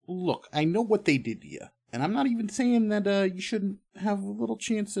look, I know what they did to you. And I'm not even saying that you shouldn't have a little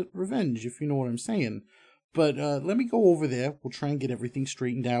chance at revenge, if you know what I'm saying. But let me go over there. We'll try and get everything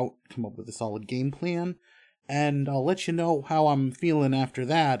straightened out, come up with a solid game plan. And I'll let you know how I'm feeling after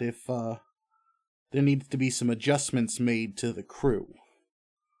that if there needs to be some adjustments made to the crew.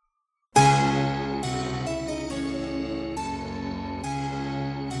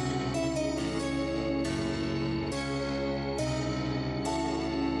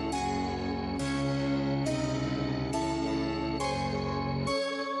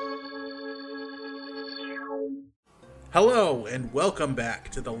 Hello, and welcome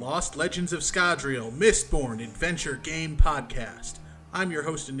back to the Lost Legends of Scadrial Mistborn Adventure Game Podcast. I'm your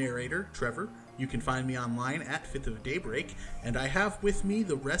host and narrator, Trevor. You can find me online at Fifth of Daybreak, and I have with me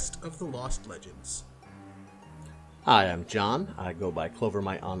the rest of the Lost Legends. Hi, I'm John. I go by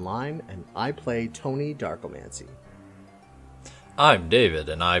Clovermite Online, and I play Tony Darkomancy. I'm David,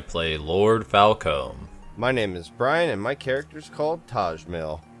 and I play Lord Falcombe. My name is Brian, and my character's called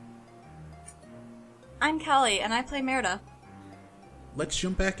Tajmil. I'm Kelly, and I play Merida. Let's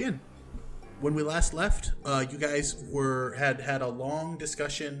jump back in. When we last left, you guys had a long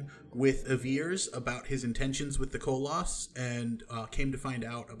discussion with Avirs about his intentions with the Koloss, and came to find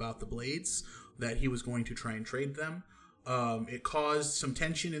out about the blades, that he was going to try and trade them. It caused some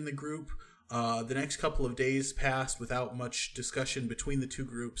tension in the group. The next couple of days passed without much discussion between the two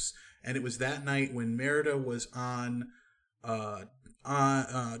groups, and it was that night when Merida was on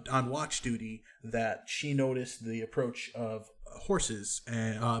watch duty that she noticed the approach of horses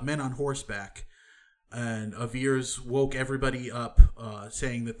and men on horseback, and Avirs woke everybody up,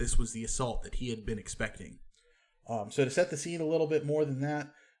 saying that this was the assault that he had been expecting. So to set the scene a little bit more than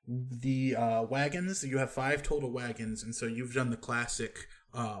that, the wagons, you have 5 total wagons, and so you've done the classic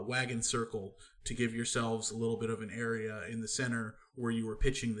wagon circle to give yourselves a little bit of an area in the center where you were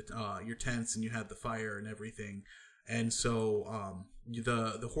pitching your tents and you had the fire and everything. And so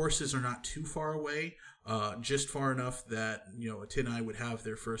the horses are not too far away, just far enough that, Atinai would have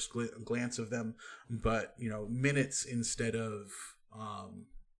their first glance of them, but, minutes instead of, an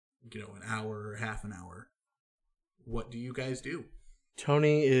hour or half an hour. What do you guys do?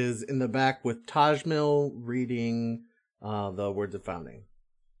 Tony is in the back with Tajmil reading the Words of Founding.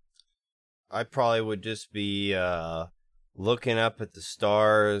 I probably would just be looking up at the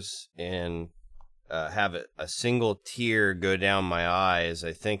stars and have a single tear go down my eye as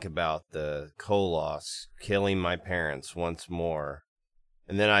I think about the Koloss killing my parents once more.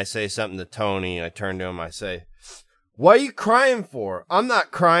 And then I say something to Tony. I turn to him. I say, "What are you crying for? I'm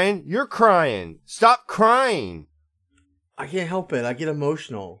not crying. You're crying. Stop crying." I can't help it. I get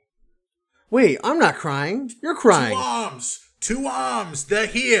emotional. Wait, I'm not crying. You're crying. 2 arms! 2 arms! They're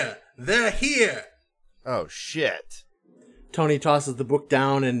here! They're here! Oh, shit. Tony tosses the book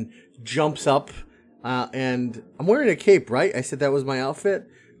down and jumps up. And I'm wearing a cape, right? I said that was my outfit.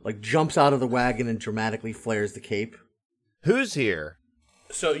 Jumps out of the wagon and dramatically flares the cape. Who's here?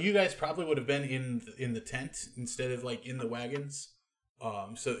 So you guys probably would have been in the tent instead of in the wagons.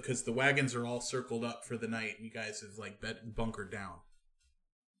 So because the wagons are all circled up for the night, you guys have bunkered down.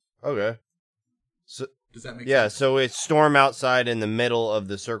 Okay. So does that make sense? Yeah, so it's storm outside in the middle of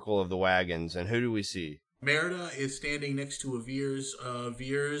the circle of the wagons, and who do we see? Merida is standing next to Avirs.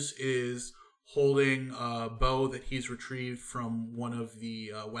 Avirs is holding a bow that he's retrieved from one of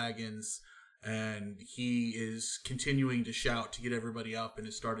the wagons, and he is continuing to shout to get everybody up, and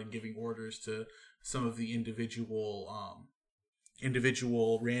has started giving orders to some of the individual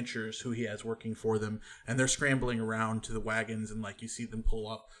ranchers who he has working for them, and they're scrambling around to the wagons, and you see them pull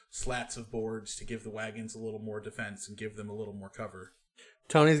up slats of boards to give the wagons a little more defense and give them a little more cover.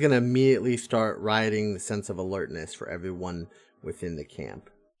 Tony's going to immediately start rioting the sense of alertness for everyone within the camp.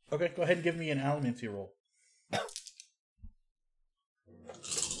 Okay, go ahead and give me an Allomancy roll.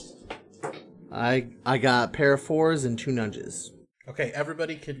 I got a pair of 4s and 2 nudges. Okay,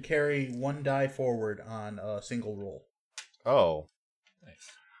 everybody can carry 1 die forward on a single roll. Oh. Nice.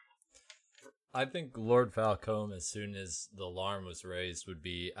 I think Lord Falcombe, as soon as the alarm was raised, would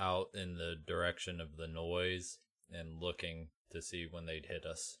be out in the direction of the noise and looking to see when they'd hit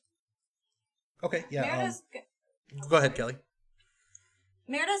us. Okay, yeah. Go ahead, Kelly.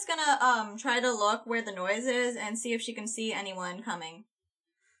 Merida's gonna try to look where the noise is and see if she can see anyone coming.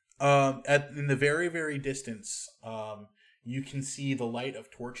 In the very, very distance, you can see the light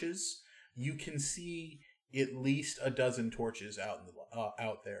of torches. You can see at least a dozen torches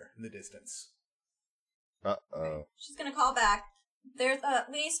out there in the distance. Uh-oh. She's gonna call back. There's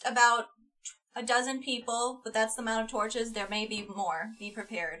at least about a dozen people, but that's the amount of torches. There may be more. Be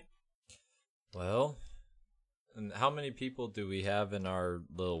prepared. Well, And how many people do we have in our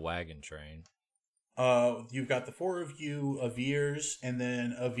little wagon train? You've got the four of you, Avirs, and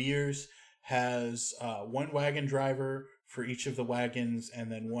then Avirs has one wagon driver for each of the wagons,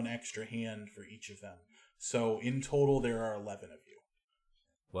 and then one extra hand for each of them. So in total, there are 11 of you.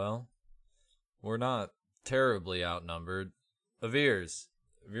 Well, we're not terribly outnumbered. Avirs,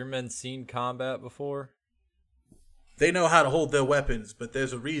 have your men seen combat before? They know how to hold their weapons, but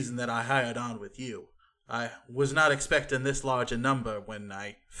there's a reason that I hired on with you. I was not expecting this large a number when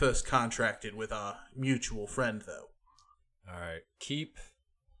I first contracted with our mutual friend, though. All right, keep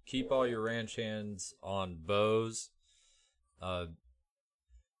all your ranch hands on bows.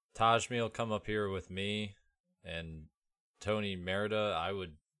 Tajmil, come up here with me, and Tony, Merida, I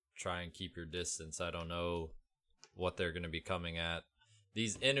would try and keep your distance. I don't know what they're going to be coming at.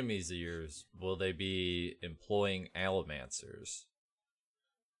 These enemies of yours, will they be employing allomancers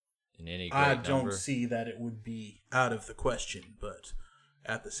in any great I number? don't see that it would be out of the question, but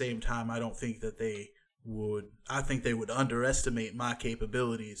at the same time, I don't think that they would. I think they would underestimate my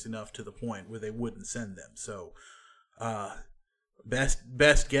capabilities enough to the point where they wouldn't send them. So,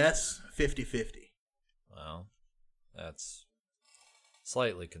 best guess, 50-50. Well, that's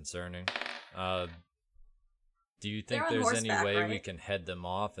slightly concerning. Do you think They're on there's any horseback, way right? we can head them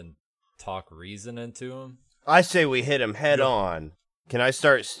off and talk reason into them? I say we hit him head on. Can I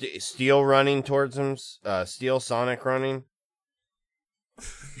start steel running towards him? Steel Sonic running?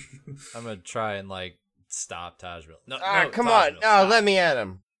 I'm gonna try and stop Tajmil. No, Come Tajmil, on. No, stop. let me at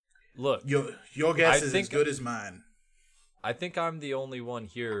him. Look, Your guess I is think- as good as mine. I think I'm the only one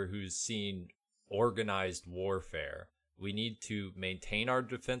here who's seen organized warfare. We need to maintain our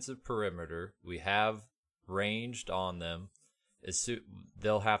defensive perimeter. We have ranged on them.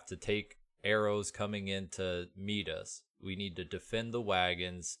 They'll have to take arrows coming in to meet us. We need to defend the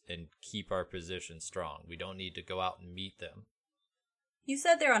wagons and keep our position strong. We don't need to go out and meet them. You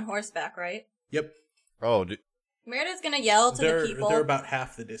said they're on horseback, right? Yep. Oh, Merida's gonna yell to the people. They're about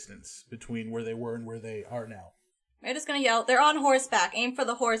half the distance between where they were and where they are now. Merida's gonna yell, they're on horseback. Aim for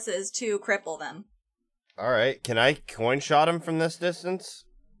the horses to cripple them. all right. Can I coin shot him from this distance?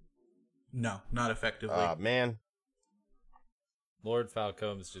 No, not effectively. Man. Lord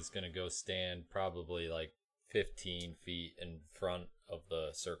Falcone's just going to go stand probably 15 feet in front of the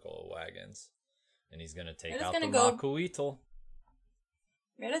circle of wagons. And he's going to take Merida's out the gonna go- Makuitl.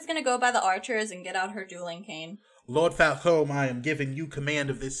 Merida's gonna go by the archers and get out her dueling cane. Lord Falcone, I am giving you command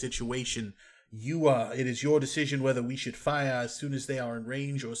of this situation. It is your decision whether we should fire as soon as they are in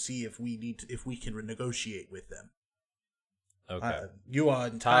range or see if we can negotiate with them. Okay. You are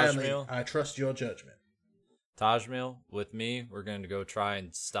entirely. Tajmil? I trust your judgment. Tajmil, with me, we're going to go try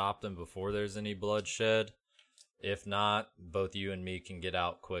and stop them before there's any bloodshed. If not, both you and me can get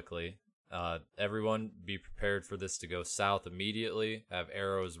out quickly. Everyone be prepared for this to go south immediately. Have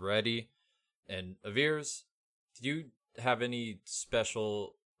arrows ready. And Avirs, do you have any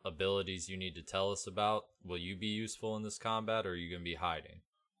special abilities you need to tell us about? Will you be useful in this combat, or are you going to be hiding?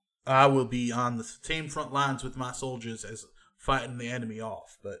 I will be on the same front lines with my soldiers as fighting the enemy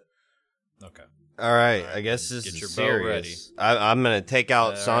off, but Okay. All right. All right, I guess then this get is your serious. bow ready. I'm going to take out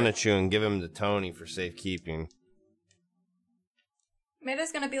All right. Sonichu and give him to Tony for safekeeping.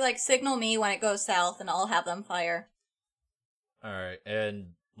 Merida's gonna be like, signal me when it goes south and I'll have them fire. All right,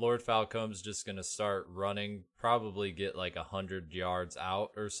 and Lord Falcone's just gonna start running, probably get 100 yards out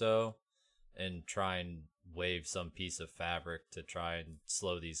or so, and try and wave some piece of fabric to try and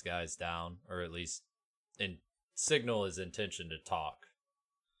slow these guys down, or at least signal his intention to talk.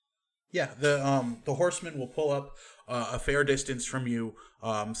 yeah, the horseman will pull up a fair distance from you,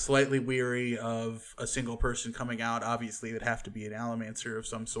 slightly weary of a single person coming out. Obviously, it would have to be an allomancer of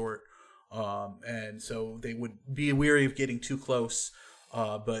some sort, and so they would be weary of getting too close.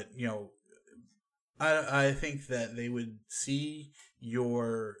 But I think that they would see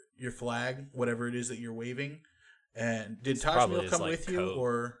your flag, whatever it is that you're waving. And did probably Tajmil his, come with you, coat.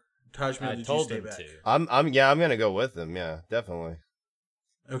 or Tajmil, I did you told stay him back? to. I'm going to go with him. Yeah, definitely.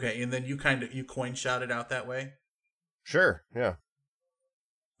 Okay, and then you coin shot it out that way. Sure. Yeah.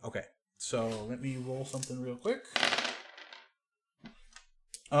 Okay, so let me roll something real quick.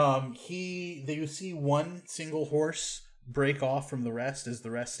 You see one single horse break off from the rest as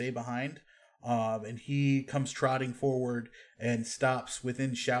the rest stay behind. And he comes trotting forward and stops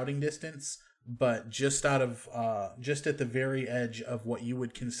within shouting distance, but just at the very edge of what you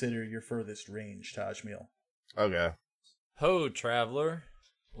would consider your furthest range, Tajmil. Okay. Ho, traveler.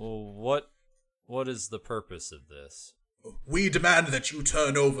 Well, what is the purpose of this? We demand that you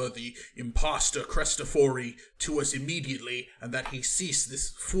turn over the impostor Crestafori to us immediately, and that he cease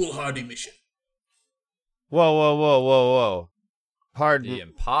this foolhardy mission. Whoa. Pardon. The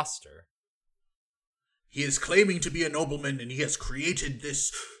imposter. He is claiming to be a nobleman, and he has created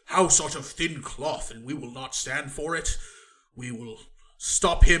this house out of thin cloth, and we will not stand for it. We will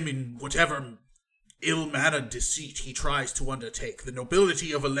stop him in whatever ill-mannered deceit he tries to undertake. The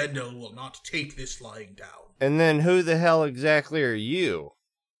nobility of Elendil will not take this lying down. And then who the hell exactly are you?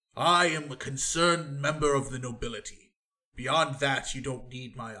 I am a concerned member of the nobility. Beyond that, you don't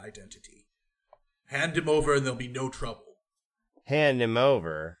need my identity. Hand him over and there'll be no trouble. Hand him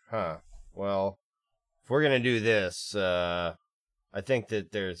over? Huh. Well, if we're gonna do this, I think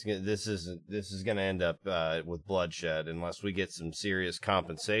that this is gonna end up with bloodshed unless we get some serious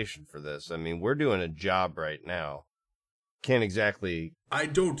compensation for this. I mean, we're doing a job right now. Can't exactly. I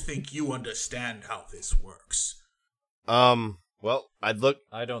don't think you understand how this works. Well, I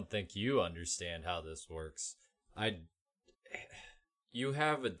don't think you understand how this works. You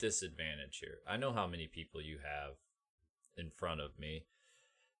have a disadvantage here. I know how many people you have in front of me,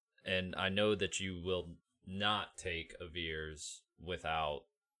 and I know that you will not take Avir's without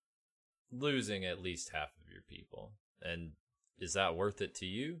losing at least half of your people. And is that worth it to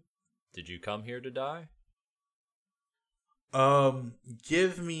you? Did you come here to die?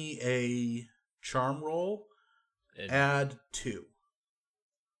 Give me a charm roll. Add 2.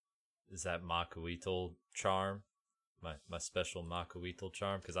 Is that Makuital charm? My special Makuital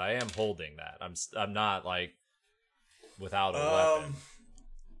charm? Because I am holding that. I'm not like without a weapon.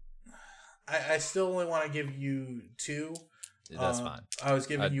 I still only want to give you 2. That's fine. I was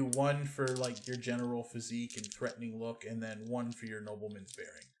giving you 1 for like your general physique and threatening look, and then 1 for your nobleman's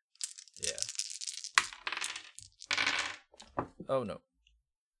bearing. Yeah. Oh no.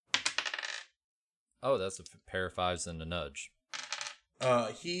 Oh, that's a pair of 5s and a nudge.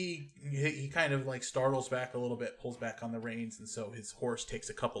 He kind of like startles back a little bit, pulls back on the reins, and so his horse takes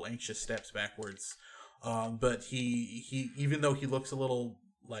a couple anxious steps backwards. But he even though he looks a little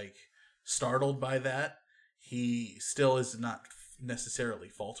like startled by that, he still is not necessarily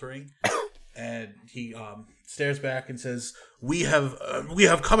faltering. And he stares back and says, "We have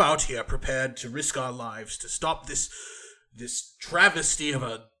come out here prepared to risk our lives to stop this travesty of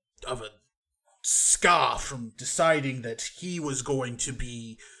a Scar from deciding that he was going to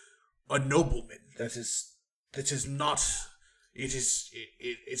be a nobleman. That is not.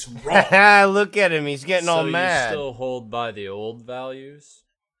 It's wrong." Look at him. He's getting all mad. So you still hold by the old values?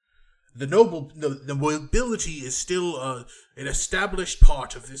 The nobility is still an established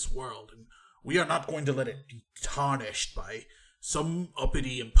part of this world, and we are not going to let it be tarnished by some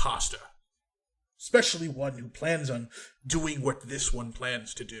uppity imposter, especially one who plans on doing what this one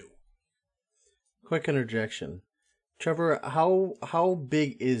plans to do. Quick interjection. Trevor, how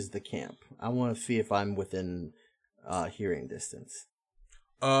big is the camp? I want to see if I'm within hearing distance.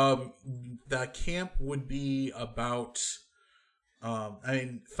 The camp would be about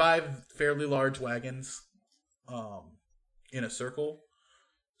 5 fairly large wagons in a circle.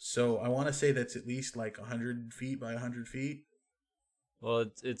 So I want to say that's at least like 100 feet by 100 feet. Well,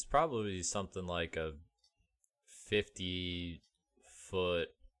 it's probably something like a 50-foot.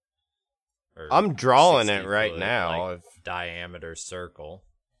 I'm drawing it right now. Like, diameter circle.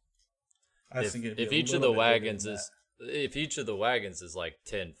 If each of the wagons is like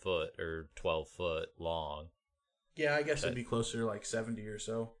 10 foot or 12 foot long. Yeah, I guess it'd be closer to like 70 or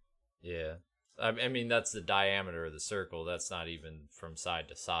so. Yeah. I mean, that's the diameter of the circle. That's not even from side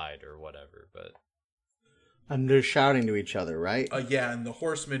to side or whatever, but. And they're shouting to each other, right? Yeah, and the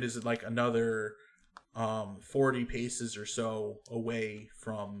horseman is like another 40 paces or so away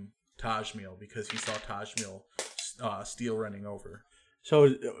from Tajmil, because he saw Tajmil steel running over.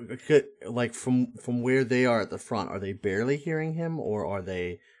 So, like from where they are at the front, are they barely hearing him, or are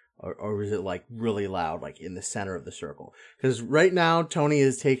they, or is it like really loud, like in the center of the circle? Because right now Tony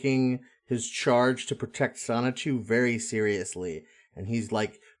is taking his charge to protect Sonichu very seriously, and he's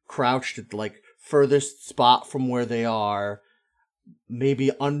like crouched at like furthest spot from where they are,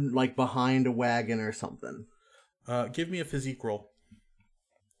 maybe like behind a wagon or something. Give me a physique roll.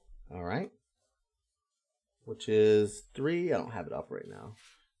 All right. Which is 3. I don't have it up right now.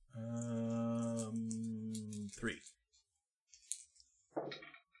 3.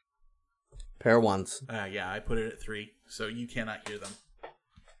 Pair of 1s. Yeah, I put it at 3, so you cannot hear them.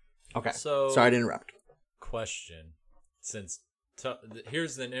 Okay. So, sorry to interrupt. Question.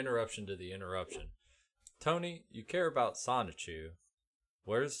 Here's an interruption to the interruption. Tony, you care about Sonichu.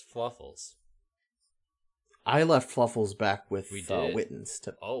 Where's Fluffles? I left Fluffles back with We did? Wittens.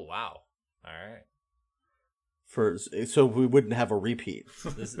 Oh, wow. All right. So we wouldn't have a repeat.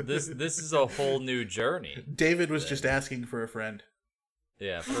 This is a whole new journey. David was just asking for a friend.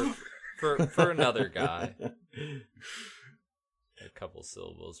 Yeah, for another guy. A couple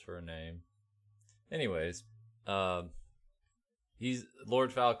syllables for a name. Anyways, he's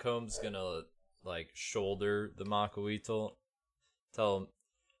Lord Falcone's gonna like shoulder the Makuitl, tell him,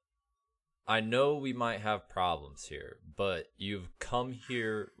 I know we might have problems here, but you've come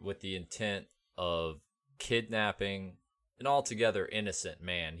here with the intent of kidnapping an altogether innocent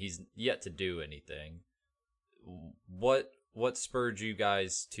man. He's yet to do anything. What spurred you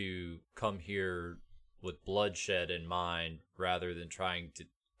guys to come here with bloodshed in mind rather than trying to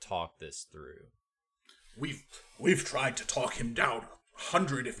talk this through? We've tried to talk him down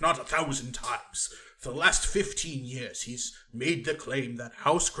 100, if not 1,000 times. For the last 15 years, he's made the claim that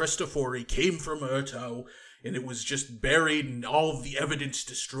House Cristofori came from Urto, and it was just buried and all of the evidence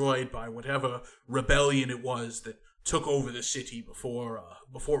destroyed by whatever rebellion it was that took over the city before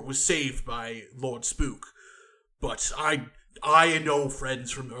it was saved by Lord Spook. But I know friends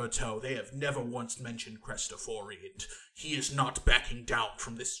from Urto. They have never once mentioned Cristofori, and he is not backing down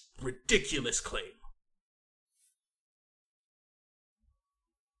from this ridiculous claim.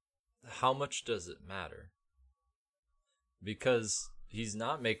 How much does it matter? Because he's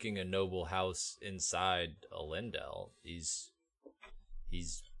not making a noble house inside Elendel. He's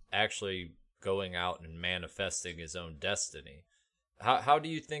actually going out and manifesting his own destiny. How do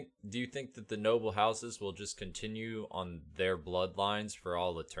you think that the noble houses will just continue on their bloodlines for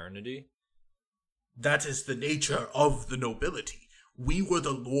all eternity? That is the nature of the nobility. We were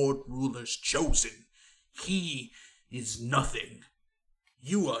the Lord Ruler's chosen. He is nothing.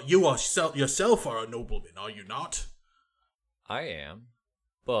 You yourself are a nobleman, are you not? I am,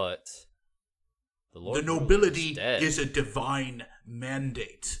 but the nobility is a divine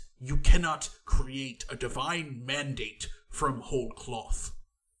mandate. You cannot create a divine mandate from whole cloth.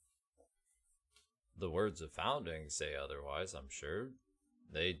 The words of founding say otherwise, I'm sure.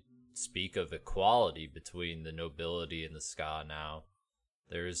 They speak of equality between the nobility and the Ska now.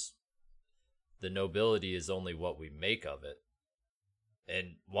 The nobility is only what we make of it.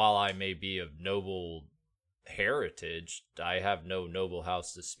 And while I may be of noble heritage, I have no noble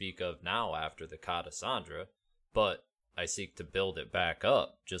house to speak of now after the Catasandra, but I seek to build it back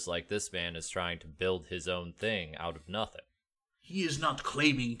up, just like this man is trying to build his own thing out of nothing. He is not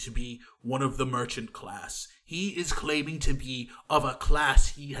claiming to be one of the merchant class. He is claiming to be of a class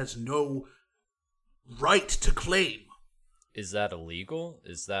he has no right to claim. Is that illegal?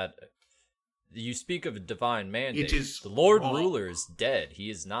 Is that... You speak of a divine mandate. It is the Lord wrong. Ruler is dead. He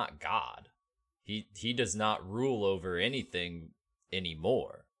is not God. He does not rule over anything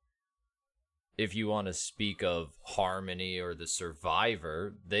anymore. If you want to speak of Harmony or the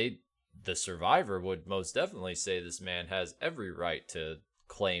Survivor, the Survivor would most definitely say this man has every right to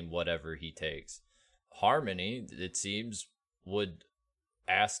claim whatever he takes. Harmony, it seems, would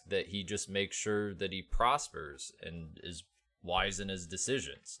ask that he just make sure that he prospers and is wise in his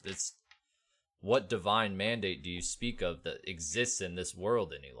decisions. What divine mandate do you speak of that exists in this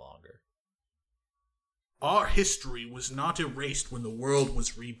world any longer? Our history was not erased when the world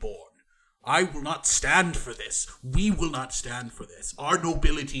was reborn. I will not stand for this. We will not stand for this. Our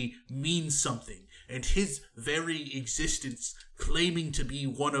nobility means something, and his very existence claiming to be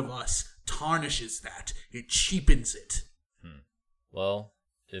one of us tarnishes that. It cheapens it. Well,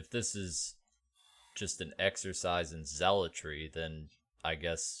 if this is just an exercise in zealotry, then I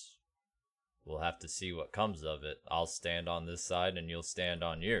guess we'll have to see what comes of it. I'll stand on this side and you'll stand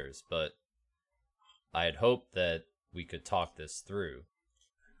on yours, but I had hoped that we could talk this through.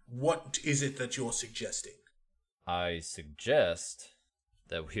 What is it that you're suggesting? I suggest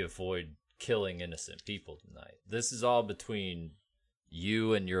that we avoid killing innocent people tonight. This is all between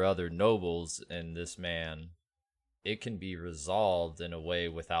you and your other nobles and this man. It can be resolved in a way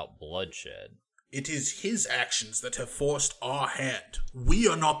without bloodshed. It is his actions that have forced our hand. We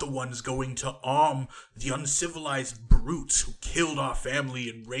are not the ones going to arm the uncivilized brutes who killed our family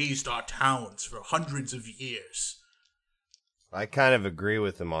and raised our towns for hundreds of years. I kind of agree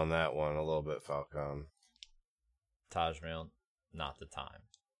with him on that one a little bit, Falcon. Tajmail, not the time.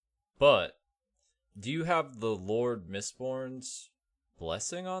 But, do you have the Lord Mistborn's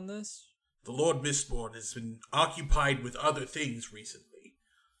blessing on this? The Lord Mistborn has been occupied with other things recently.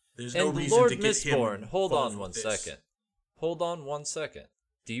 There's no and reason Lord to get Mistborn, him hold on involved with one this. second. Hold on 1 second.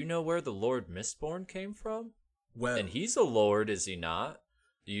 Do you know where the Lord Mistborn came from? Well, And he's a lord, is he not?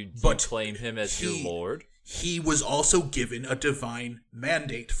 You But claim him as your lord? He was also given a divine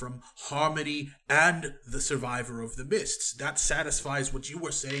mandate from Harmony and the Survivor of the Mists. That satisfies what you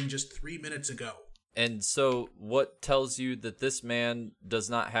were saying just 3 minutes ago. And so, what tells you that this man does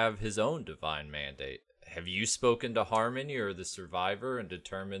not have his own divine mandate? have you spoken to Harmony or the survivor and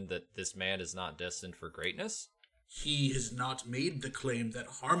determined that this man is not destined for greatness? He has not made the claim that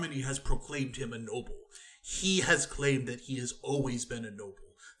Harmony has proclaimed him a noble. He has claimed that he has always been a noble,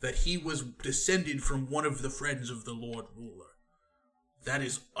 that he was descended from one of the friends of the Lord Ruler. That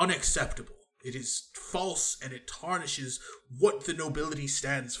is unacceptable. It is false, and it tarnishes what the nobility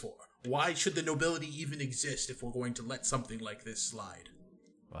stands for. Why should the nobility even exist if we're going to let something like this slide?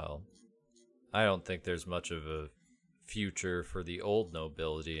 Well, I don't think there's much of a future for the old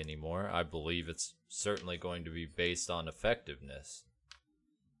nobility anymore. I believe it's certainly going to be based on effectiveness.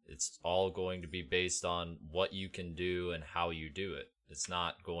 It's all going to be based on what you can do and how you do it. It's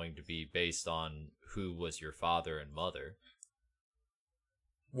not going to be based on who was your father and mother.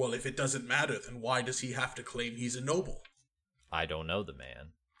 Well, if it doesn't matter, then why does he have to claim he's a noble? I don't know the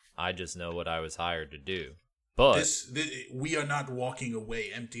man. I just know what I was hired to do. But we are not walking away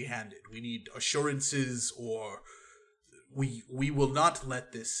empty-handed. We need assurances, or we will not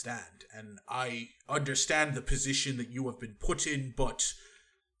let this stand. And I understand the position that you have been put in, but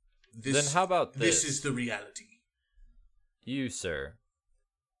then how about this? This is the reality. You, sir,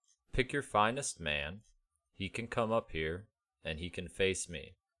 pick your finest man. He can come up here, and he can face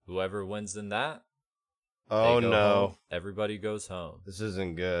me. Whoever wins in that, oh no, home. Everybody goes home. This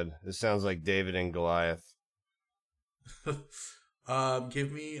isn't good. This sounds like David and Goliath.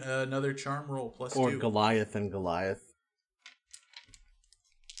 Give me another charm roll plus or 2. Goliath and Goliath.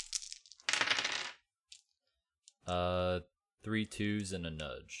 3 2s and a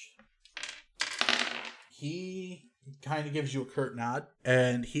nudge. He kind of gives you a curt nod,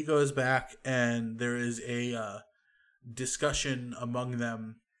 and he goes back, and there is a discussion among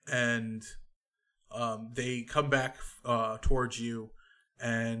them, and they come back towards you,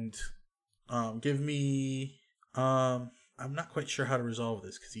 and give me... I'm not quite sure how to resolve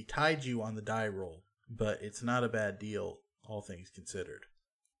this, because he tied you on the die roll, but it's not a bad deal, all things considered.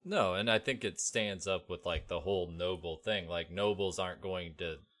 No, and I think it stands up with, like, the whole noble thing. Like, nobles aren't going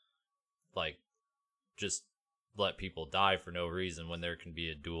to, like, just let people die for no reason when there can be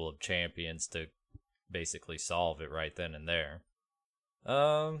a duel of champions to basically solve it right then and there.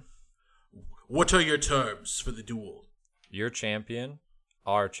 What are your terms for the duel? Your champion,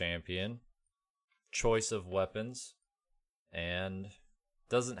 our champion, choice of weapons, and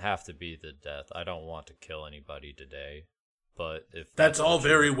doesn't have to be the death. I don't want to kill anybody today, but if that's all what you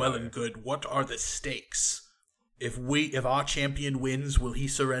very well require. and good. What are the stakes? If our champion wins, will he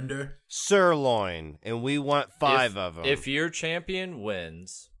surrender? Sirloin, and we want 5 of them. If your champion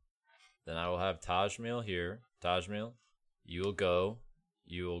wins, then I will have Tajmil here. Tajmil, you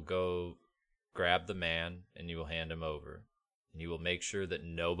will go grab the man, and you will hand him over. And you will make sure that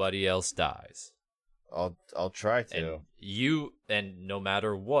nobody else dies. I'll try to. And no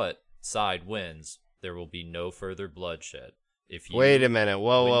matter what side wins, there will be no further bloodshed. If you Wait a minute.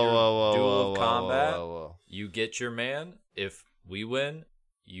 Whoa, win whoa, your whoa, whoa, duel whoa, of whoa, combat, whoa, whoa. you get your man. If we win,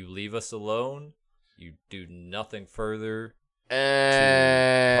 you leave us alone. You do nothing further to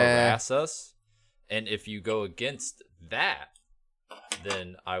harass us. And if you go against that,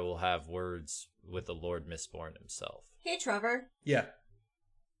 then I will have words with the Lord Mistborn himself. Hey, Trevor. Yeah.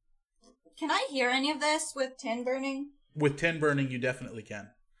 Can I hear any of this with tin burning? With 10 burning, you definitely can.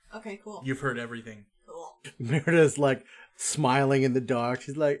 Okay, cool. You've heard everything. Cool. Merida's like smiling in the dark.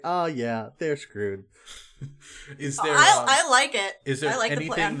 She's like, "Oh yeah, they're screwed." Is there? I like it. Is there I like the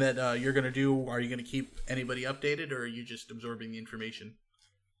anything plan. that you're gonna do? Are you gonna keep anybody updated, or are you just absorbing the information?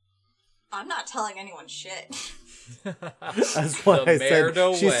 I'm not telling anyone shit. That's why The I said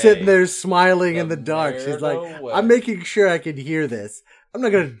Merida she's way. sitting there smiling in The the dark. She's like, Merida way. "I'm making sure I can hear this. I'm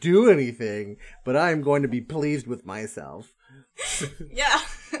not going to do anything, but I'm going to be pleased with myself." Yeah.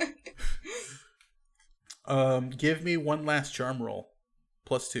 Give me one last charm roll,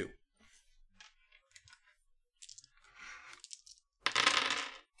 plus 2.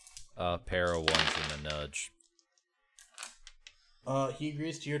 A pair of ones and a nudge. He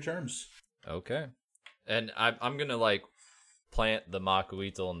agrees to your terms. Okay. And I'm gonna, like, plant the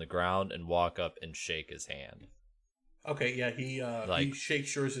Makuito on the ground and walk up and shake his hand. Okay, yeah, he Like-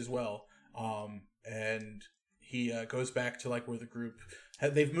 shakes yours as well. And he goes back to like where the group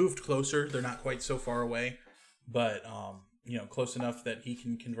they've moved closer. They're not quite so far away, but close enough that he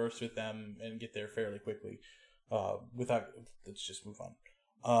can converse with them and get there fairly quickly. Let's just move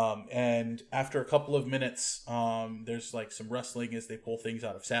on. And after a couple of minutes, there's like some rustling as they pull things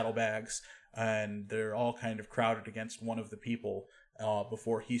out of saddlebags, and they're all kind of crowded against one of the people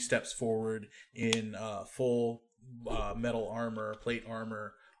before he steps forward in full metal armor, plate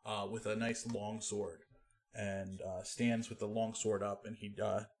armor, with a nice long sword, and stands with the long sword up, and he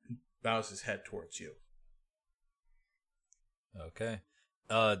bows his head towards you. Okay.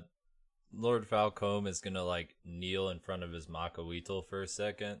 Lord Falcom is gonna like kneel in front of his Makaweetle for a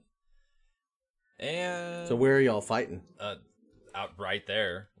second. And So where are y'all fighting? out right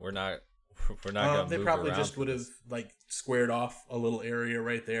there. We're not gonna They move probably around just for would have this. like squared off a little area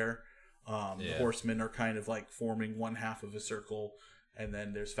right there. The Yeah. horsemen are kind of like forming one half of a circle, and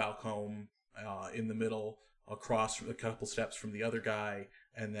then there's Falcom in the middle, across a couple steps from the other guy,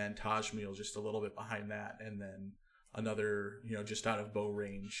 and then Tajmil just a little bit behind that, and then another, just out of bow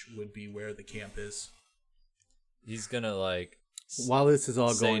range would be where the camp is. He's gonna like While this is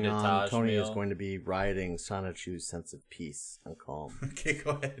all say going to on, Tony is Tajmil- going to be rioting Sanachu's sense of peace and calm. Okay,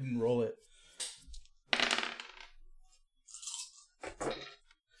 go ahead and roll it.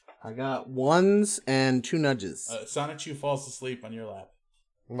 I got 1s and 2 nudges. Sonichu falls asleep on your lap.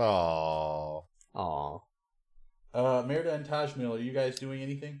 Aww. Aw. Merida and Tajmil, are you guys doing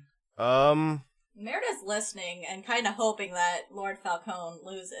anything? Merida's listening and kind of hoping that Lord Falcone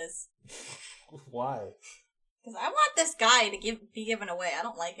loses. Why? Because I want this guy to be given away. I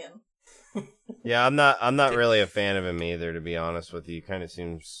don't like him. Yeah, I'm not really a fan of him either, to be honest with you. He kind of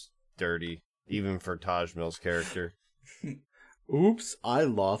seems dirty, even for Tajmil's character. Oops, I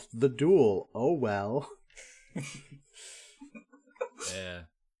lost the duel. Oh well. yeah.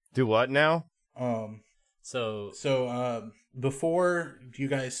 Do what now? So So, before you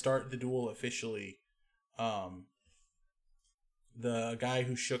guys start the duel officially, the guy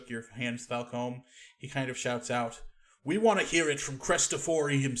who shook your hands, Falcom, he kind of shouts out, "We want to hear it from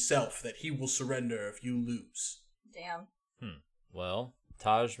Crestafori himself that he will surrender if you lose." Damn. well,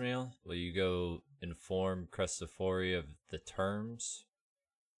 Tajmil, will you go inform Crestafori of the terms?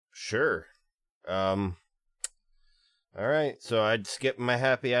 Sure. All right, so I'd skip my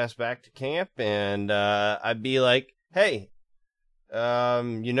happy ass back to camp, and I'd be like, "Hey,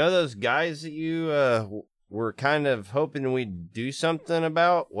 those guys that you were kind of hoping we'd do something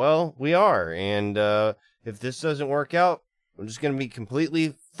about? Well, we are, and if this doesn't work out, I'm just gonna be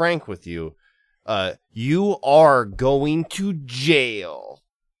completely frank with you. You are going to jail."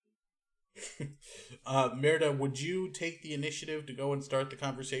 Merida, would you take the initiative to go and start the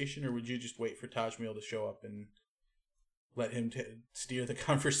conversation, or would you just wait for Tajmil to show up and let him steer the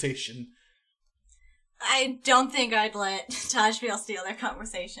conversation? I don't think I'd let Tajmil steal their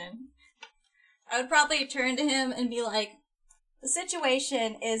conversation. I would probably turn to him and be like, the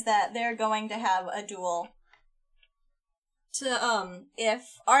situation is that they're going to have a duel.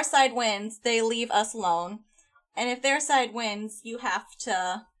 If our side wins, they leave us alone. And if their side wins, you have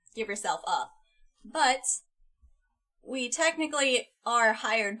to give yourself up. But we technically are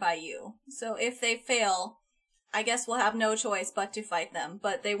hired by you. So if they fail, I guess we'll have no choice but to fight them.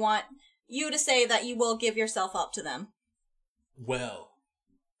 But they want you to say that you will give yourself up to them. Well,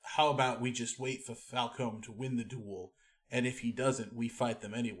 how about we just wait for Falcom to win the duel, and if he doesn't, we fight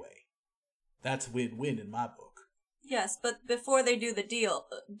them anyway. That's win-win in my book. Yes, but before they do the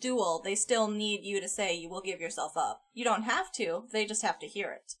duel, they still need you to say you will give yourself up. You don't have to, they just have to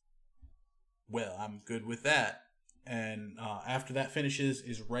hear it. Well, I'm good with that. And after that finishes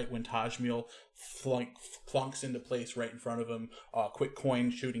is right when Tajmil flunks into place right in front of him. Quick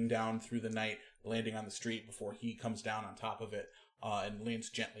coin shooting down through the night, landing on the street before he comes down on top of it and lands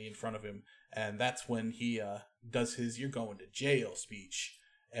gently in front of him. And that's when he does his "you're going to jail" speech.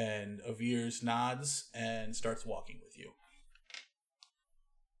 And Avir's nods and starts walking with you.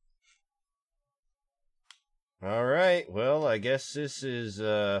 All right. Well, I guess this is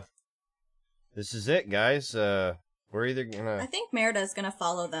it, guys. We're either I gonna think Merida's gonna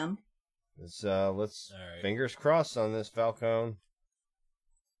follow them. let's All right. fingers crossed on this, Falcone.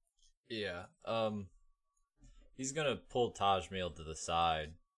 Yeah. He's gonna pull Tajmil to the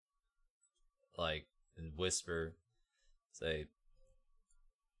side, like, and whisper, say,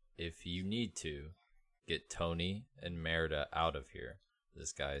 "If you need to, get Tony and Merida out of here.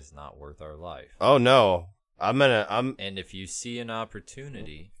 This guy is not worth our life. Oh no, I'm And if you see an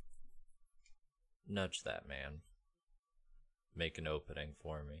opportunity, nudge that man. Make an opening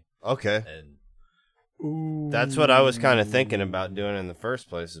for me." okay. And Ooh. That's what I was kind of thinking about doing in the first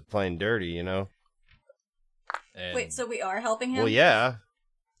place, is playing dirty, you know? Wait, so we are helping him? Well, yeah.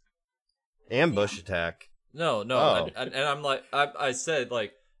 Ambush attack. No, Oh. and I'm like, I said,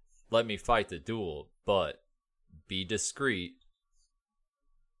 like, let me fight the duel, but be discreet.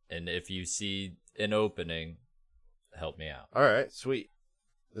 And if you see an opening, help me out. All right, sweet.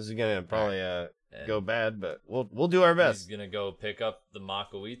 This is gonna probably And go bad, but we'll do our best. He's gonna go pick up the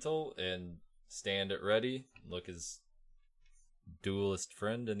Makaweetle and stand it ready. Look his duelist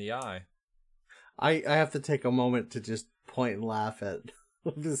friend in the eye. I have to take a moment to just point and laugh at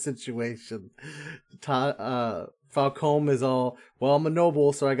of the situation. Falcom is all, well, I'm a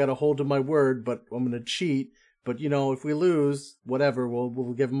noble, so I got to hold to my word, but I'm going to cheat. But, if we lose, whatever,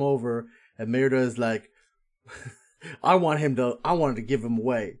 we'll give him over. And Merida is like, I wanted to give him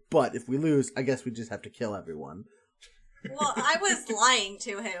away. But if we lose, I guess we just have to kill everyone. Well, I was lying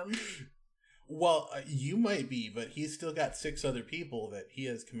to him. Well, you might be, but he's still got 6 other people that he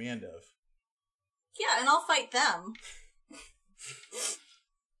has command of. Yeah, and I'll fight them.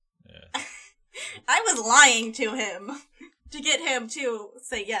 Yeah. I was lying to him to get him to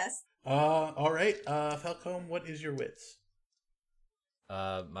say yes. All right. Falcom, what is your wits?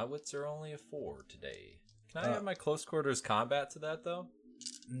 My wits are only a 4 today. Can I add my close quarters combat to that, though?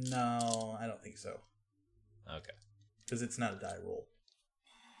 No, I don't think so. Okay. Because it's not a die roll.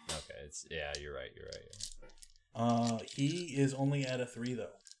 Okay, you're right. He is only at a 3,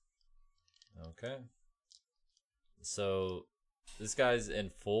 though. Okay. So, this guy's in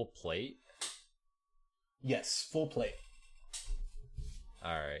full plate? Yes, full plate.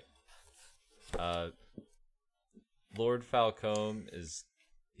 Alright. Lord Falcom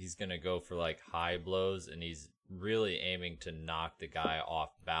he's gonna go for, like, high blows, and he's really aiming to knock the guy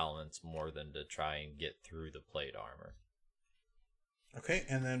off balance more than to try and get through the plate armor. Okay,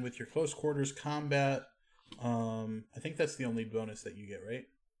 and then with your close quarters combat, I think that's the only bonus that you get, right?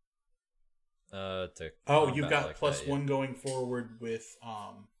 You've got like plus that, yeah. 1 going forward with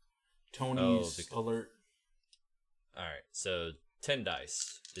Tony's alert. Alright, so 10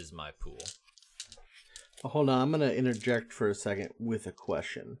 dice is my pool. Hold on, I'm going to interject for a second with a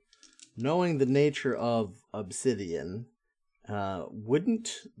question. Knowing the nature of obsidian,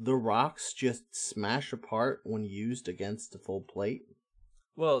 wouldn't the rocks just smash apart when used against a full plate?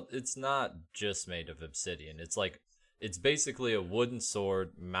 Well, it's not just made of obsidian. It's basically a wooden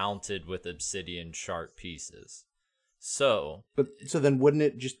sword mounted with obsidian sharp pieces. So then wouldn't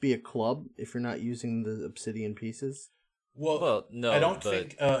it just be a club if you're not using the obsidian pieces? Well, no, I don't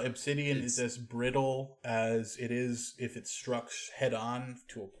think obsidian is as brittle as it is if it's struck head on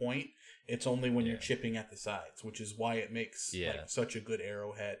to a point. It's only when you're chipping at the sides, which is why it makes such a good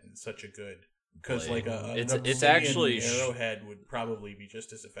arrowhead and such a good. Because like it's actually arrowhead would probably be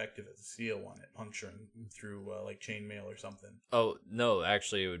just as effective as a steel one at puncturing through like chainmail or something. Oh no,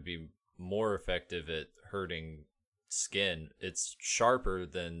 actually, it would be more effective at hurting skin. It's sharper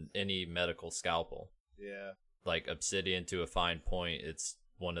than any medical scalpel. Yeah. Like obsidian to a fine point, it's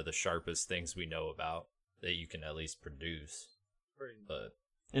one of the sharpest things we know about that you can at least produce.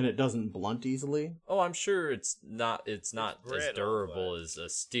 And it doesn't blunt easily? Oh, I'm sure it's not as durable as a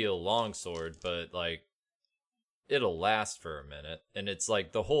steel longsword, but like it'll last for a minute. And it's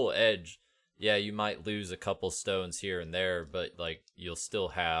like the whole edge, yeah, you might lose a couple stones here and there, but like you'll still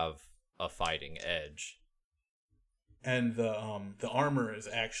have a fighting edge. And the armor is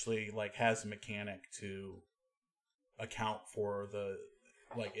actually like has a mechanic to account for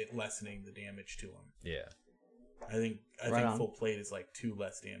it lessening the damage to him. Yeah. I think full plate is like 2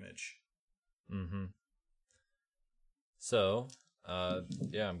 less damage. Mm-hmm. So,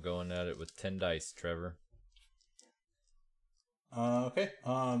 I'm going at it with 10 dice, Trevor. Okay.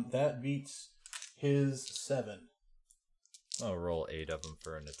 That beats his 7. I'll roll 8 of them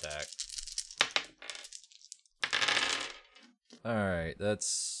for an attack. Alright,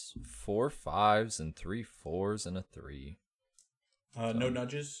 that's 4 5s and 3 4s and a 3. No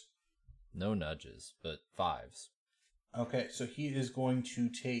nudges? No nudges, but 5s. Okay, so he is going to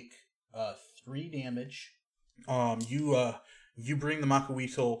take 3 damage. You bring the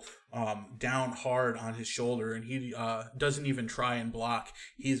Makaweetle down hard on his shoulder, and he doesn't even try and block.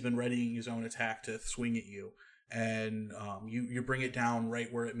 He's been readying his own attack to swing at you. And you bring it down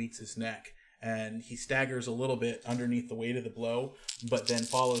right where it meets his neck. And he staggers a little bit underneath the weight of the blow, but then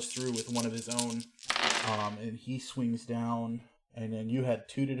follows through with one of his own. And he swings down, and then you had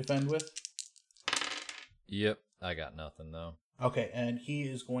 2 to defend with? Yep, I got nothing, though. Okay, and he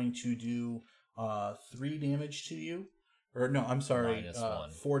is going to do 3 damage to you. Or no, I'm sorry,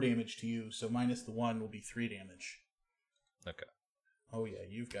 -1. 4 damage to you, so minus the 1 will be 3 damage. Okay. Oh yeah,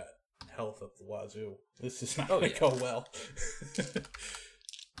 you've got health up the wazoo. This is not going to go well.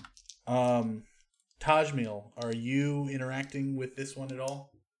 Tajmil, are you interacting with this one at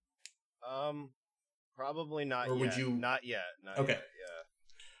all? Probably not or yet. Would you... Not yet. Okay.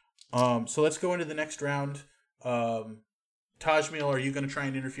 Yeah. So let's go into the next round. Tajmil, are you going to try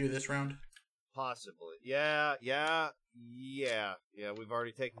and interfere this round? Possibly. Yeah. We've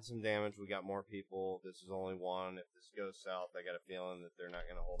already taken some damage. We got more people. This is only one. If this goes south, I got a feeling that they're not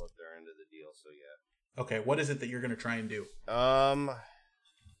going to hold up their end of the deal. So yeah. Okay. What is it that you're going to try and do?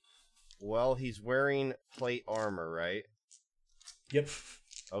 Well, he's wearing plate armor, right? Yep.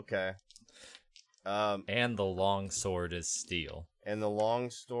 Okay. And the long sword is steel. And the long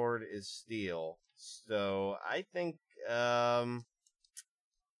sword is steel. So I think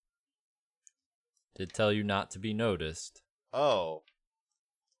Did tell you not to be noticed. oh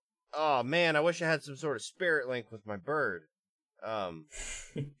man, I wish I had some sort of spirit link with my bird.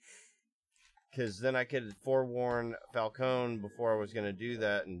 Because then I could forewarn Falcone before I was going to do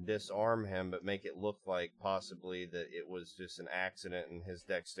that and disarm him, but make it look like possibly that it was just an accident in his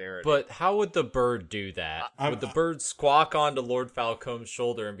dexterity. But how would the bird do that? Would the bird squawk onto Lord Falcone's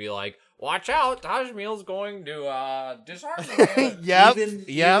shoulder and be like, "Watch out, Tajmiel's going to disarm you"? Yep.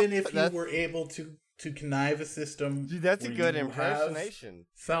 Even if you were able to connive a system, Dude, that's a where good you impersonation.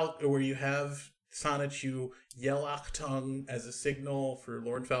 where you have Sonichu yell Achtung as a signal for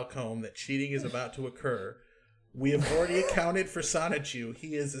Lord Falcone that cheating is about to occur. We have already accounted for Sonichu.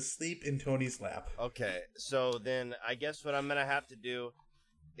 He is asleep in Tony's lap. Okay, so then I guess what I'm going to have to do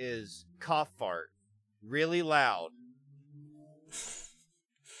is cough fart really loud.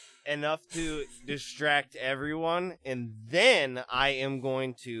 Enough to distract everyone, and then I am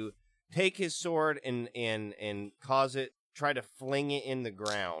going to take his sword and cause it, try to fling it in the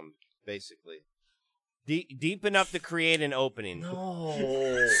ground, basically. Deep enough to create an opening.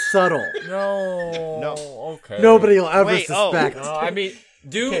 No. Subtle. No. Okay. Nobody will ever Wait, suspect. No, I mean,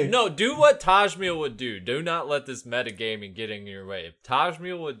 do what Tajmiel would do. Do not let this metagaming get in your way. If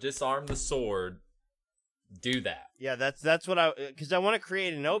Tajmiel would disarm the sword, do that. Yeah, that's what because I want to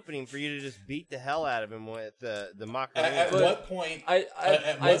create an opening for you to just beat the hell out of him with the Macarena. At what point?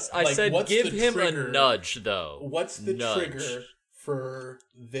 I said what's give the him trigger? a nudge, though. What's the Nudge. trigger for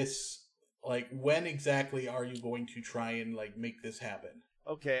this? Like, when exactly are you going to try and make this happen?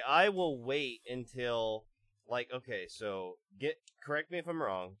 Okay, I will wait until so correct me if I'm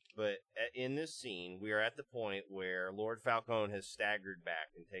wrong, but in this scene we are at the point where Lord Falcone has staggered back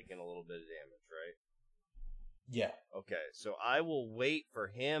and taken a little bit of damage, right? Yeah. Okay, so I will wait for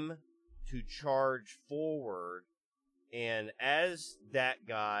him to charge forward, and as that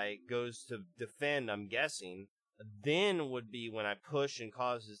guy goes to defend, I'm guessing, then would be when I push and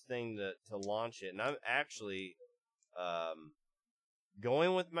cause this thing to launch it. And I'm actually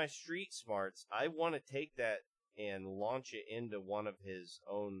going with my street smarts. I want to take that and launch it into one of his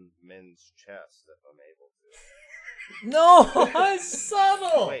own men's chests if I'm able to. No, it's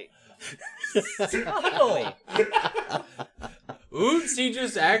subtle. Wait. Subtle. Oops, he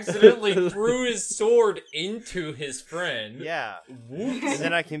just accidentally threw his sword into his friend. Yeah. Whoops. And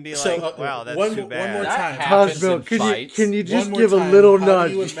then I can be So, like, wow, that's one too more bad. time. That happens in Cosmo, fights. can you just One more give a time, little how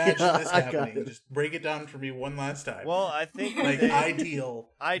nudge? do you imagine this I got happening? it. Just break it down for me one last time. Well, I think ideally,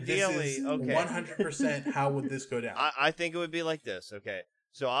 Ideally, okay. 100%. How would this go down? I think it would be like this, okay.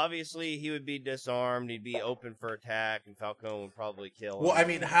 So obviously he would be disarmed, he'd be open for attack, and Falcone would probably kill him. Well, I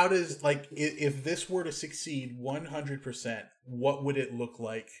mean, how does if this were to succeed 100%, what would it look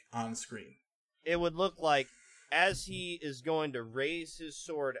like on screen? It would look like as he is going to raise his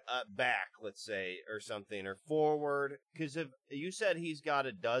sword up back, let's say, or something, or forward, because if you said he's got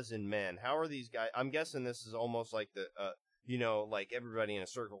a dozen men, how are these guys? I'm guessing this is almost like the, like everybody in a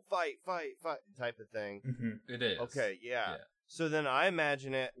circle, fight type of thing. Mm-hmm. It is. Okay, yeah. So then I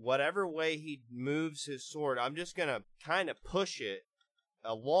imagine it, whatever way he moves his sword, I'm just going to kind of push it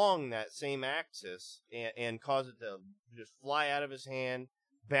along that same axis and cause it to just fly out of his hand,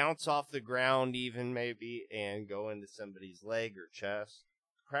 bounce off the ground even maybe, and go into somebody's leg or chest,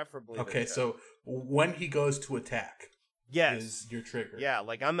 preferably. Okay, so when he goes to attack, yes, is your trigger. Yeah,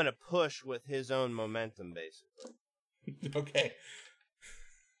 like I'm going to push with his own momentum, basically. Okay.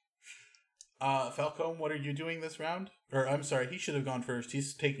 Falcone, what are you doing this round? Or, I'm sorry, he should have gone first.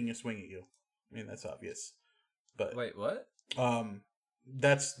 He's taking a swing at you. I mean, that's obvious. But Wait, what?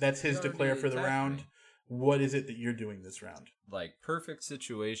 that's his already declare for the attacked round. me. What is it that you're doing this round? Like, perfect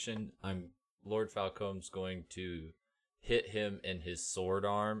situation. Lord Falcone's going to hit him in his sword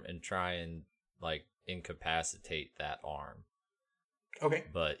arm and try and incapacitate that arm. Okay.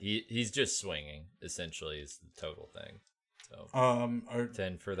 But he's just swinging. Essentially, is the total thing. So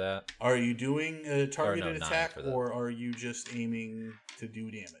 10 for that. Are you doing a targeted 9 attack, for that. or are you just aiming to do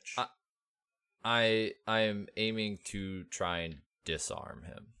damage? I am aiming to try and disarm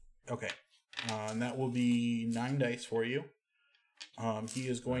him. Okay. And that will be 9 dice for you. He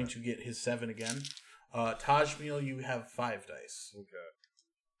is going to get his 7 again. Tajmiel, you have 5 dice. Okay.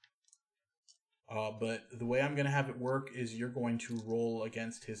 But the way I'm going to have it work is you're going to roll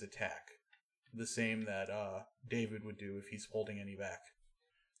against his attack. The same that David would do if he's holding any back.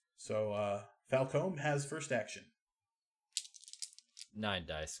 So Falcone has first action. 9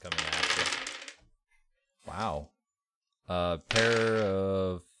 dice coming at you. Wow. A pair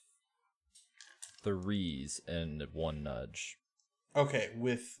of 3s and 1 nudge. Okay,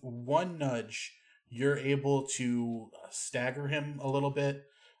 with 1 nudge, you're able to stagger him a little bit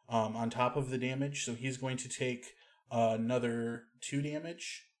on top of the damage. So he's going to take another 2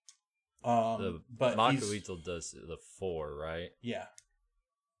 damage. The But Makuito does the 4, right? yeah.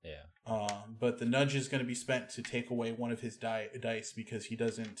 Yeah. But the nudge is going to be spent to take away one of his dice because he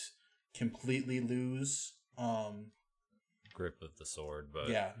doesn't completely lose. Grip of the sword, but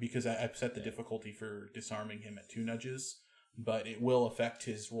Yeah, because I've set the difficulty for disarming him at 2 nudges, but it will affect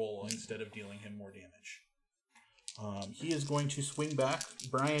his roll instead of dealing him more damage. He is going to swing back.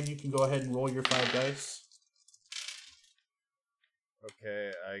 Brian, you can go ahead and roll your 5 dice.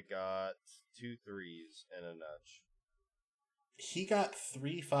 Okay, I got 2 3s and a nudge. He got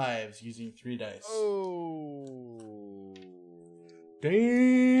 3 5s using 3 dice. Oh. Damn.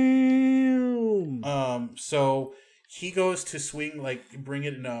 So he goes to swing, bring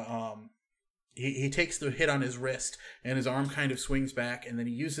it in a, he takes the hit on his wrist, and his arm kind of swings back, and then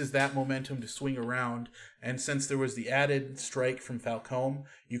he uses that momentum to swing around, and since there was the added strike from Falcone,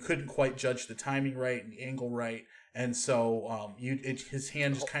 you couldn't quite judge the timing right and the angle right, and so his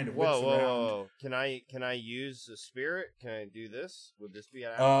hand just kind of whips around. Whoa. Can I use the spirit? Can I do this? Would this be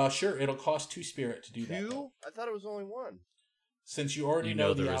an Sure, it'll cost 2 spirit to do that. 2? though. I thought it was only 1. Since you already You know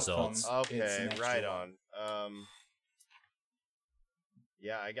know the the outcome, results. it's Okay, an extra right one. on.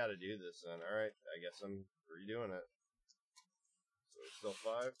 Yeah, I gotta do this then. Alright, I guess I'm redoing it. So it's still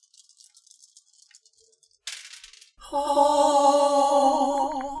 5.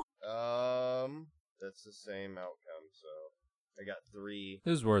 That's the same outcome, so I got 3. it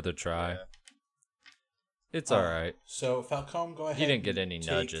was worth a try. Yeah. It's alright. So Falcone, go ahead. He didn't get and any take,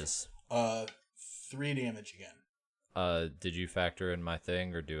 nudges. 3 damage again. Did you factor in my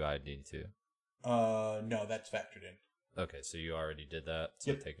thing, or do I need to? No, that's factored in. Okay, so you already did that.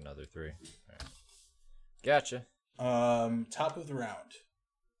 So Yep. take another 3. All right. Gotcha. Top of the round.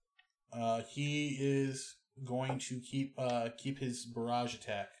 He is going to keep his barrage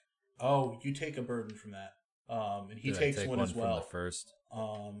attack. Oh, you take a burden from that. And he Did I takes take one as from well. the first.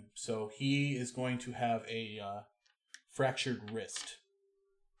 So he is going to have a fractured wrist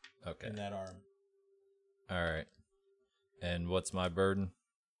Okay. in that arm. All right. And what's my burden?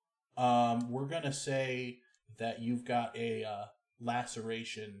 We're gonna say that you've got a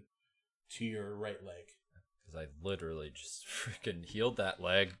laceration to your right leg. Because I literally just freaking healed that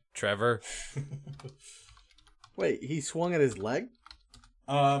leg, Trevor. Wait, he swung at his leg?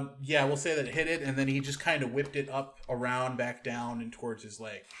 Yeah, we'll say that it hit it, and then he just kind of whipped it up, around, back down, and towards his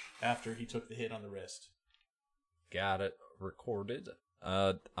leg after he took the hit on the wrist. Got it recorded.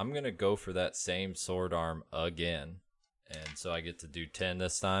 I'm gonna go for that same sword arm again, and so I get to do 10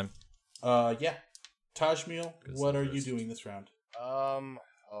 this time. Yeah. Tajmil, Good what are stuff, you Chris. doing this round? Oh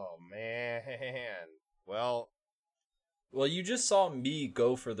man. Well, Well, you just saw me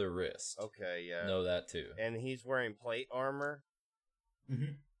go for the wrist. okay, yeah. Know that too. And he's wearing plate armor.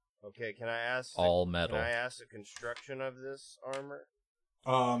 Mm-hmm. Okay, can I ask All metal. Can I ask the construction of this armor?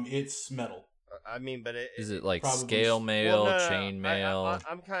 It's metal. I mean, but Is it like Probably scale mail, Well, no, chain mail?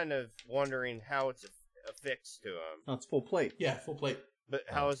 I'm kind of wondering how it's affixed to him. No, it's full plate. Yeah, full plate. But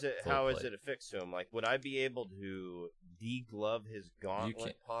Oh, how is it? full How is plate. it affixed to him? Like, would I be able to deglove his gauntlet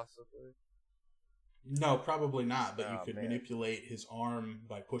can't- possibly? No, probably not, but you Oh, could man. manipulate his arm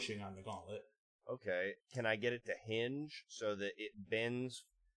by pushing on the gauntlet. Okay. Can I get it to hinge so that it bends?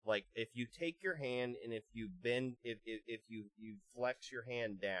 Like, if you take your hand and if you bend, if you flex your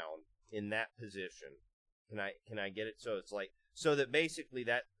hand down in that position, can I get it so it's like so that basically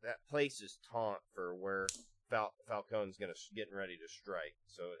that place is taunt for where Falcone's getting ready to strike.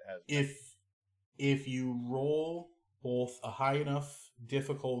 So it has. If you roll both a high enough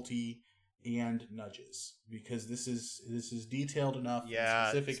difficulty and nudges, because this is detailed enough, Yeah, and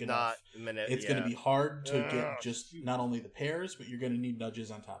specific it's enough. not. It's going to be hard to Ugh, get just not only the pairs, but you're going to need nudges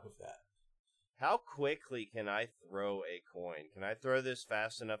on top of that. How quickly can I throw a coin? Can I throw this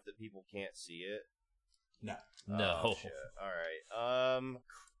fast enough that people can't see it? No. No. Oh, shit. All right.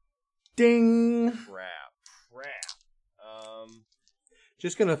 Ding! Crap.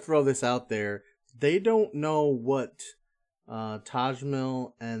 Just gonna throw this out there. They don't know what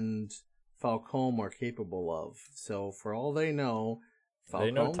Tajmil and Falcone are capable of. So for all they know, They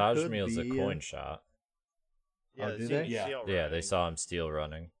know Falcone could Tajmil's a be, coin shot. Yeah, Oh, do see they? me Yeah. steal Yeah, running. they saw him steel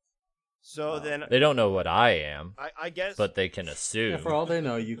running. So then, They don't know what I am, I guess. but they can assume. Yeah, for all they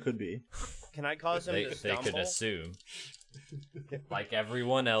know, you could be. Can I cause him they, to they stumble? can assume. Like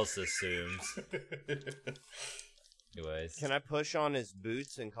everyone else assumes. Anyways. Can I push on his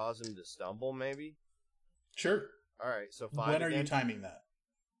boots and cause him to stumble? Maybe. Sure. All right, so 5 When are again? you timing that?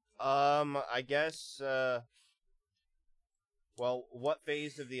 I guess. Well, what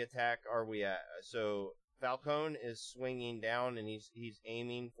phase of the attack are we at? So Falcone is swinging down, and he's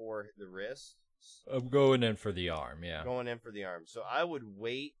aiming for the wrist. I'm going in for the arm, yeah. Going in for the arm. So I would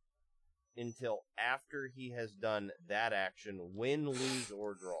wait until after he has done that action, win, lose,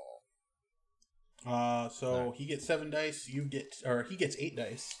 or draw. So he gets 7 dice. He gets 8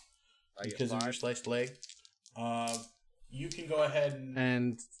 dice I get because of 5. your sliced leg. You can go ahead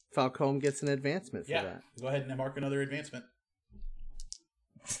And Falcone gets an advancement for that. Go ahead and mark another advancement.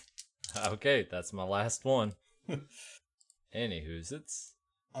 Okay, that's my last one. Anywho's it's.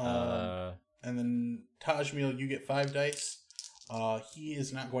 And then Tajmil, you get 5 dice. He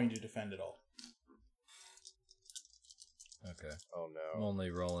is not going to defend at all. Okay. Oh I'm no. only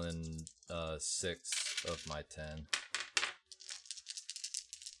rolling 6 of my 10.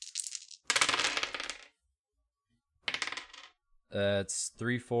 That's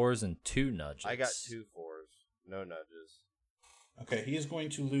 3 4s and 2 nudges. I got 2 4s. No nudges. Okay, he is going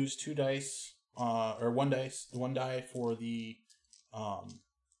to lose 2 dice, or 1 dice, 1 die for the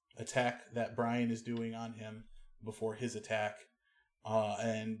attack that Brian is doing on him before his attack.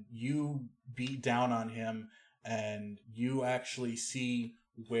 And you beat down on him, and you actually see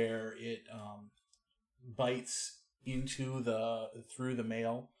where it bites into through the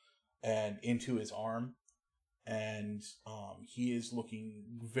mail and into his arm. And he is looking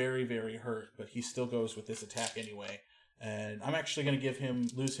very, very hurt, but he still goes with this attack anyway. And I'm actually going to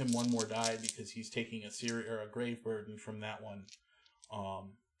lose him 1 more die because he's taking a grave burden from that one.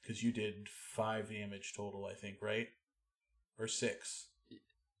 Because you did 5 damage total, I think, right? Or 6.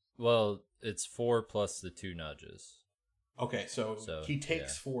 Well, it's 4 plus the 2 nudges. Okay, so he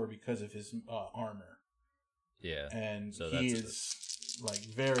takes yeah. 4 because of his armor. Yeah. And So he that's is like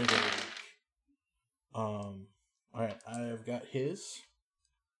very, very weak. Alright, I've got his.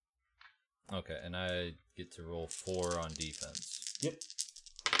 Okay, and I get to roll 4 on defense. Yep.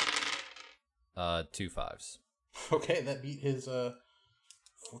 2 5s. Okay, that beat his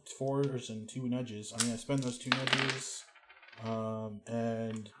 4s and 2 nudges. I'm gonna spend those 2 nudges.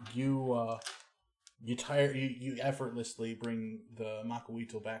 And you effortlessly bring the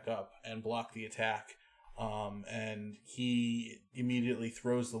Makuito back up and block the attack. And he immediately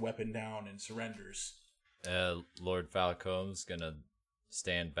throws the weapon down and surrenders. Lord Falcone's gonna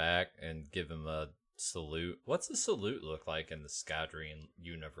stand back and give him a salute. What's a salute look like in the Scadrian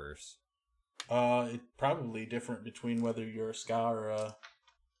universe? It's probably different between whether you're a Ska or a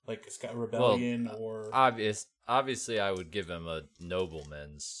Ska Rebellion or... Obviously, I would give him a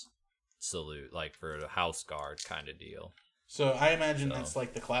nobleman's salute, like for a house guard kind of deal. So I imagine that's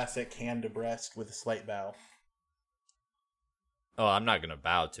like the classic hand to breast with a slight bow. Oh, I'm not gonna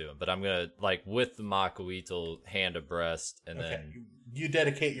bow to him, but I'm gonna with the Makuito hand abreast, and then you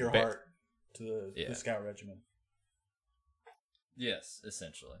dedicate your heart to the Scout Regiment. Yes,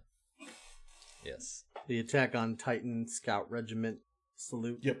 essentially. Yes, The Attack on Titan Scout Regiment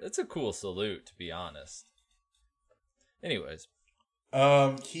salute. Yep, it's a cool salute, to be honest. Anyways,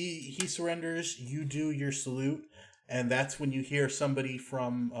 he surrenders. You do your salute, and that's when you hear somebody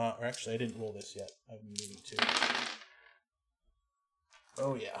from. Or actually, I didn't roll this yet. I'm moving to.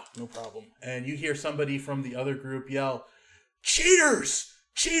 Oh yeah, no problem. And you hear somebody from the other group yell, "Cheaters!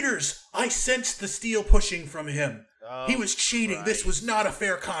 Cheaters! I sensed the steel pushing from him. He was cheating. Christ. This was not a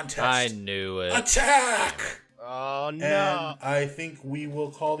fair contest. I knew it. Attack!" Oh no! And I think we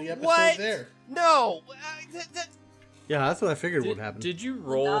will call the episode What? there. No! Yeah, that's what I figured would happen. Did you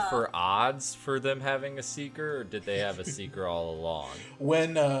roll for odds for them having a seeker, or did they have a seeker all along?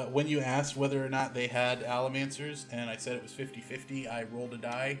 When you asked whether or not they had Alamancers, and I said it was 50-50, I rolled a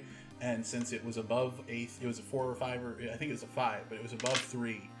die, and since it was above it was a 4 or 5, or I think it was a 5, but it was above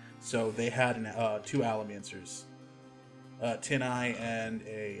 3, so they had 2 Alamancers, Tin Eye and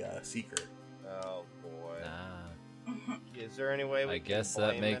a Seeker. Oh boy! Nah. Is there any way we I can guess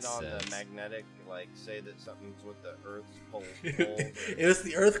that blame makes it on sense. the magnetic? Like, say that something's with the Earth's pole. It was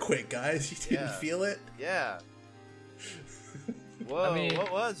the earthquake, guys. You didn't Yeah. feel it? Yeah. Whoa! I mean,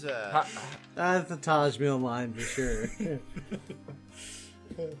 what was that? That's the Taj Mahal line for sure.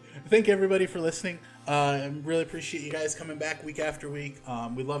 Thank everybody for listening. I really appreciate you guys coming back week after week.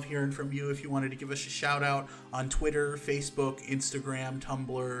 We love hearing from you. If you wanted to give us a shout out on Twitter, Facebook, Instagram,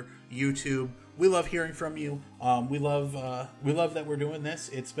 Tumblr, YouTube, we love hearing from you. We love that we're doing this.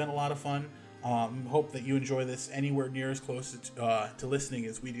 It's been a lot of fun. Hope that you enjoy this anywhere near as close to listening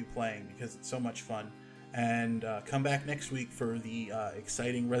as we do playing, because it's so much fun. And come back next week for the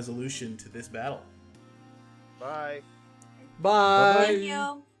exciting resolution to this battle. Bye. Bye. Thank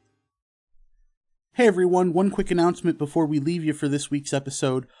you. Hey everyone, one quick announcement before we leave you for this week's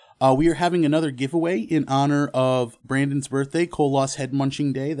episode. We are having another giveaway in honor of Brandon's birthday, Koloss Head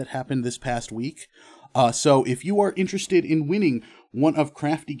Munching Day, that happened this past week. So if you are interested in winning one of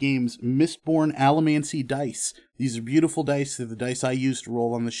Crafty Games' Mistborn Allomancy dice, these are beautiful dice. They're the dice I use to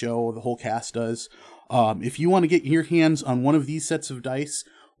roll on the show, the whole cast does. If you want to get your hands on one of these sets of dice,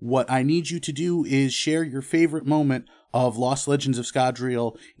 what I need you to do is share your favorite moment of Lost Legends of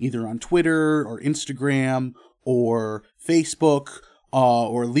Scadrial, either on Twitter or Instagram or Facebook,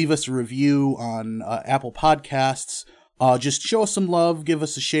 or leave us a review on Apple Podcasts. Just show us some love, give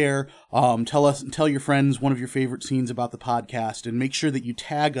us a share, tell your friends one of your favorite scenes about the podcast, and make sure that you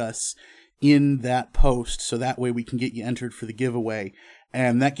tag us in that post so that way we can get you entered for the giveaway.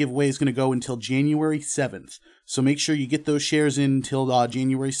 And that giveaway is going to go until January 7th. So make sure you get those shares in until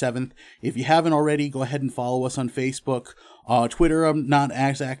January 7th. If you haven't already, go ahead and follow us on Facebook. Twitter, I'm not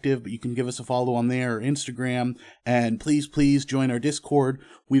as active, but you can give us a follow on there, or Instagram. And please join our Discord.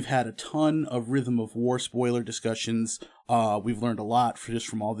 We've had a ton of Rhythm of War spoiler discussions. We've learned a lot just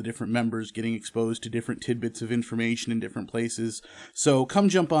from all the different members getting exposed to different tidbits of information in different places. So come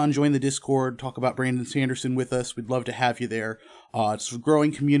jump on, join the Discord, talk about Brandon Sanderson with us. We'd love to have you there. It's a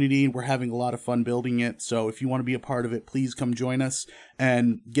growing community. We're having a lot of fun building it. So if you want to be a part of it, please come join us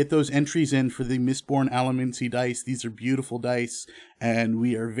and get those entries in for the Mistborn Allomancy dice. These are beautiful dice, and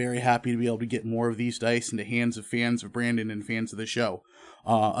we are very happy to be able to get more of these dice into hands of fans of Brandon and fans of the show.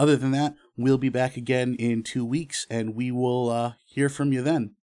 Other than that, we'll be back again in 2 weeks, and we will hear from you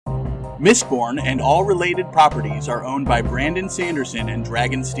then. Mistborn and all related properties are owned by Brandon Sanderson and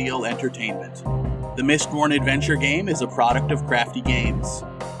Dragonsteel Entertainment. The Mistborn adventure game is a product of Crafty Games.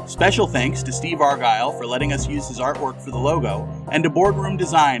 Special thanks to Steve Argyle for letting us use his artwork for the logo, and to Boardroom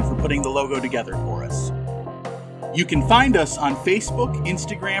Design for putting the logo together for us. You can find us on Facebook,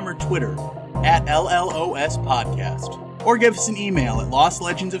 Instagram, or Twitter at LLOS Podcast, or give us an email at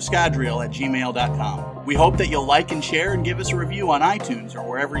lostlegendsofscadrial@gmail.com. We hope that you'll like and share and give us a review on iTunes or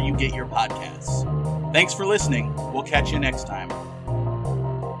wherever you get your podcasts. Thanks for listening. We'll catch you next time.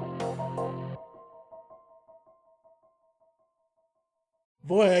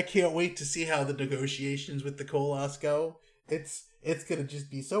 Boy, I can't wait to see how the negotiations with the Koloss go. It's going to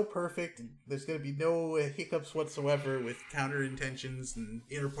just be so perfect. There's going to be no hiccups whatsoever with counter intentions and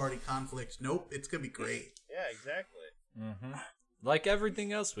inter-party conflicts. Nope, it's going to be great. Yeah, exactly. Like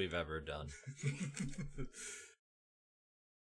everything else we've ever done.